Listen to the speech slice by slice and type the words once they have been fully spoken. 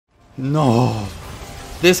No.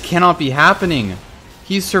 This cannot be happening.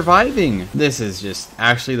 He's surviving. This is just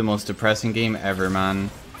actually the most depressing game ever, man.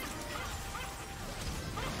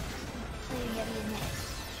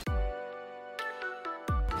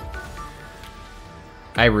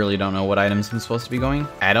 I really don't know what items I'm supposed to be going.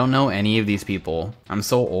 I don't know any of these people. I'm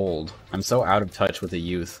so old. I'm so out of touch with the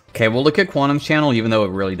youth. Okay, we'll look at Quantum's channel even though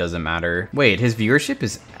it really doesn't matter. Wait, his viewership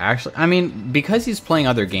is actually... I mean, because he's playing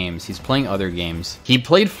other games. He's playing other games. He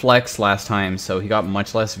played Flex last time, so he got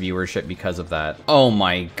much less viewership because of that. Oh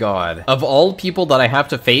my god. Of all people that I have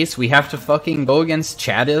to face, we have to fucking go against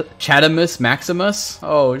Chadamus Maximus?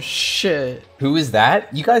 Oh shit. Who is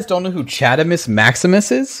that? You guys don't know who Chadamus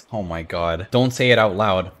Maximus is? Oh my god. Don't say it out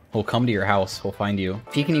loud. He'll come to your house. He'll find you.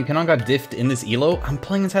 Pekin, you cannot got diffed in this elo? I'm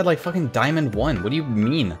playing inside like fucking Diamond 1. What do you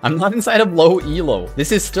mean? I'm not inside of low elo.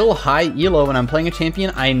 This is still high elo and I'm playing a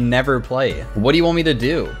champion I never play. What do you want me to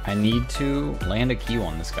do? I need to land a Q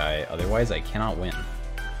on this guy. Otherwise, I cannot win.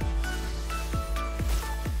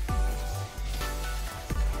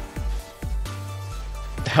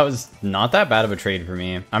 That was not that bad of a trade for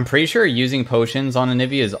me. I'm pretty sure using potions on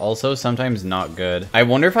Anivia is also sometimes not good. I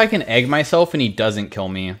wonder if I can egg myself and he doesn't kill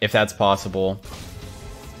me, if that's possible.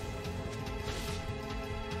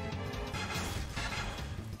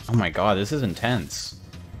 Oh my god, this is intense.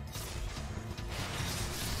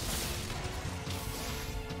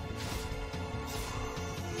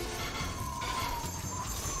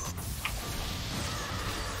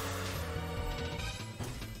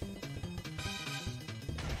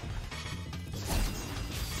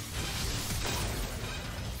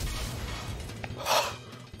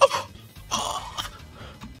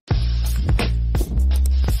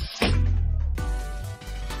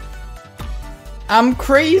 I'm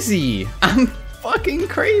crazy. I'm fucking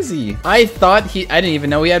crazy. I didn't even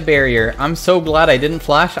know he had barrier. I'm so glad I didn't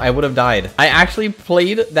flash. I would have died. I actually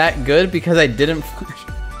played that good because I didn't flash.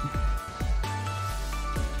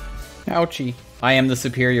 Ouchie. I am the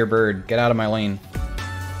superior bird. Get out of my lane.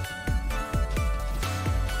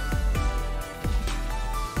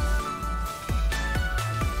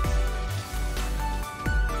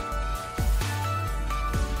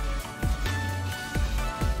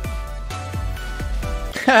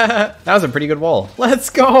 That was a pretty good wall. Let's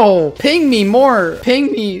go! Ping me more!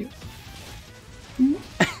 Ping me!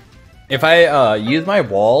 If I use my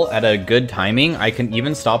wall at a good timing, I can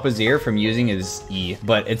even stop Azir from using his E,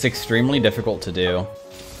 but it's extremely difficult to do.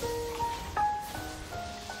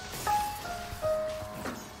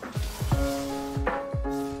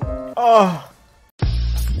 Oh!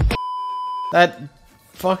 That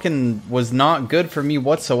fucking was not good for me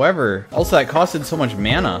whatsoever. Also, that costed so much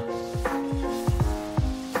mana.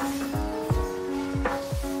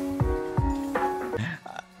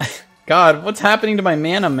 God, what's happening to my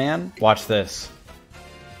mana, man? Watch this.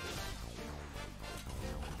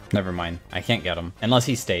 Never mind. I can't get him. Unless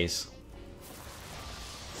he stays.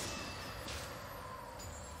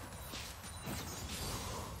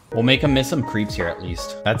 We'll make him miss some creeps here at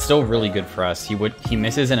least. That's still really good for us. He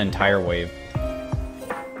misses an entire wave.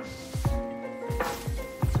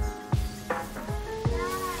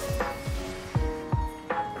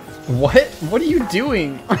 What? What are you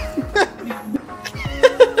doing?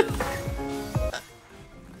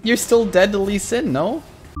 You're still dead to Lee Sin, no?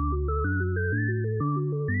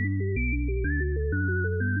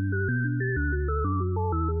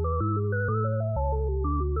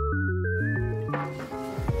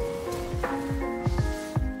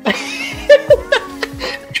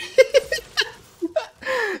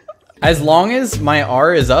 As long as my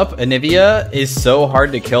R is up, Anivia is so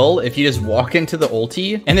hard to kill if you just walk into the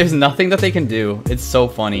ulti and there's nothing that they can do. It's so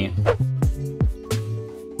funny.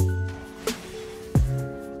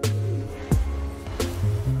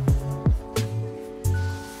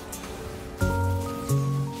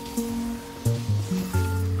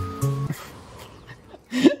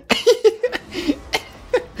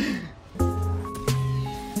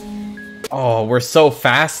 Oh, we're so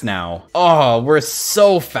fast now. Oh, we're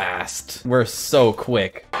so fast. We're so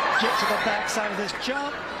quick. Get to the backside of this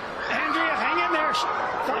jump. Andrea, hang in there.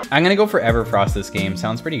 I'm gonna go for Everfrost this game.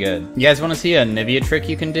 Sounds pretty good. You guys want to see a Anivia trick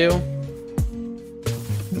you can do?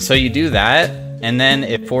 So you do that, and then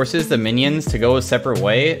it forces the minions to go a separate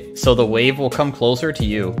way, so the wave will come closer to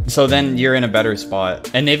you. So then you're in a better spot.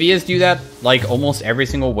 Anivias do that like almost every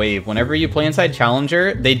single wave. Whenever you play inside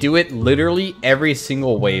Challenger, they do it literally every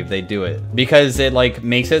single wave they do it. Because it like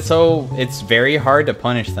makes it so it's very hard to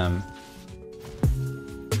punish them.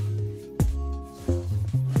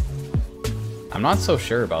 I'm not so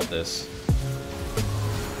sure about this.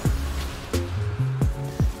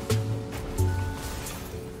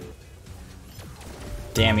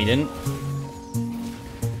 Damn, he didn't.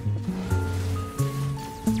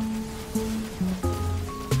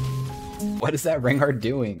 What is that Rengar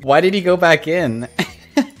doing? Why did he go back in?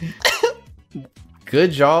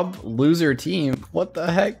 Good job, loser team. What the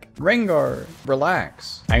heck? Rengar,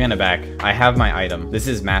 relax. I'm gonna back. I have my item. This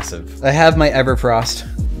is massive. I have my Everfrost.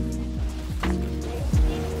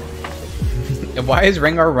 Why is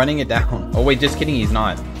Rengar running it down? Oh wait, just kidding, he's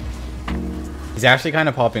not. He's actually kind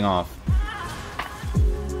of popping off.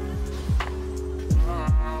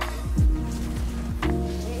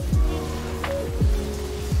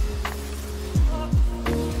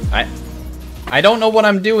 I don't know what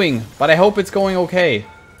I'm doing, but I hope it's going okay.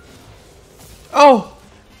 Oh!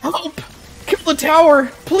 Help! Kill the tower!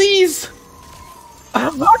 Please!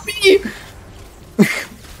 Not me!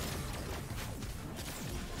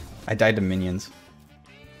 I died to minions.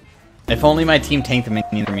 If only my team tanked the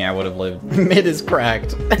minions for me, I would have lived. Mid is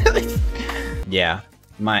cracked. Yeah,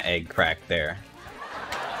 my egg cracked there.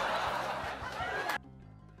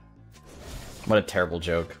 What a terrible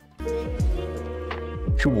joke.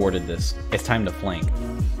 Who warded this? It's time to flank.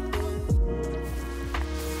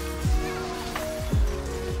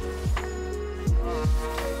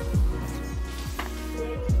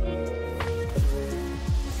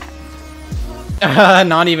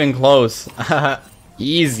 Not even close.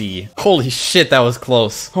 Easy. Holy shit, that was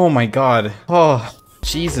close. Oh my god. Oh,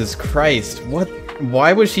 Jesus Christ. What?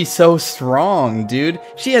 Why was she so strong, dude?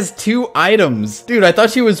 She has 2 items. Dude, I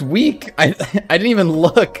thought she was weak. I didn't even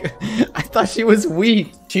look. I thought she was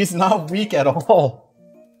weak. She's not weak at all.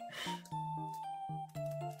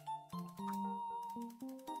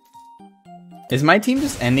 Is my team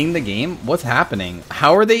just ending the game? What's happening?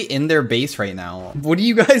 How are they in their base right now? What are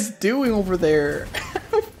you guys doing over there?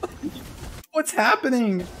 What's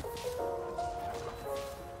happening?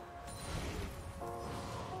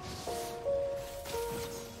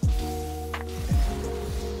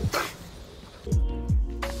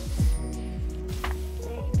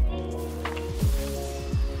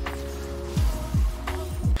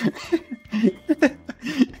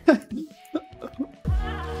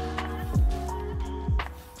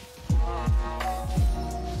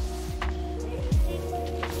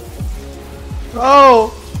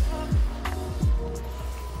 Oh!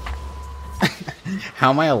 How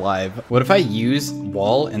am I alive? What if I use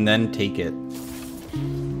wall and then take it?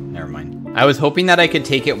 Never mind. I was hoping that I could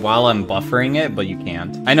take it while I'm buffering it, but you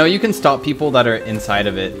can't. I know you can stop people that are inside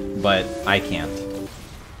of it, but I can't.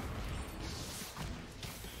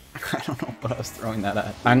 I don't know what I was throwing that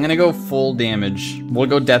at. I'm gonna go full damage. We'll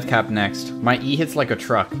go death cap next. My E hits like a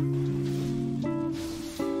truck.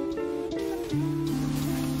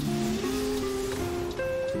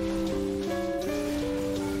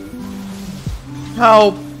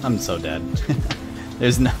 Help! I'm so dead.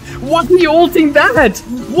 There's no— Why are you ulting that?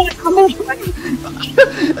 What?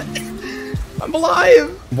 I'm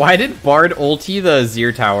alive! Why did Bard ulti the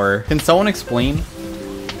Zir tower? Can someone explain?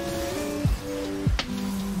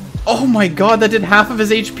 Oh my god, that did half of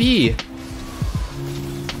his HP!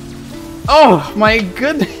 Oh my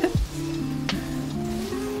goodness!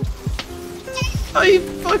 Oh, he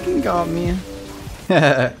fucking got me.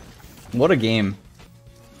 What a game.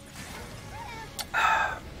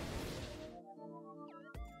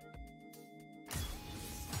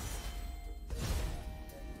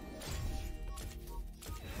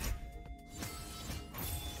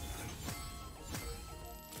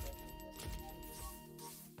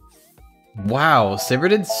 Wow, Sivir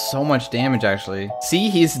did so much damage actually. See,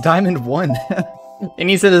 he's Diamond 1. And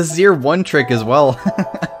he's at a Zir 1 trick as well.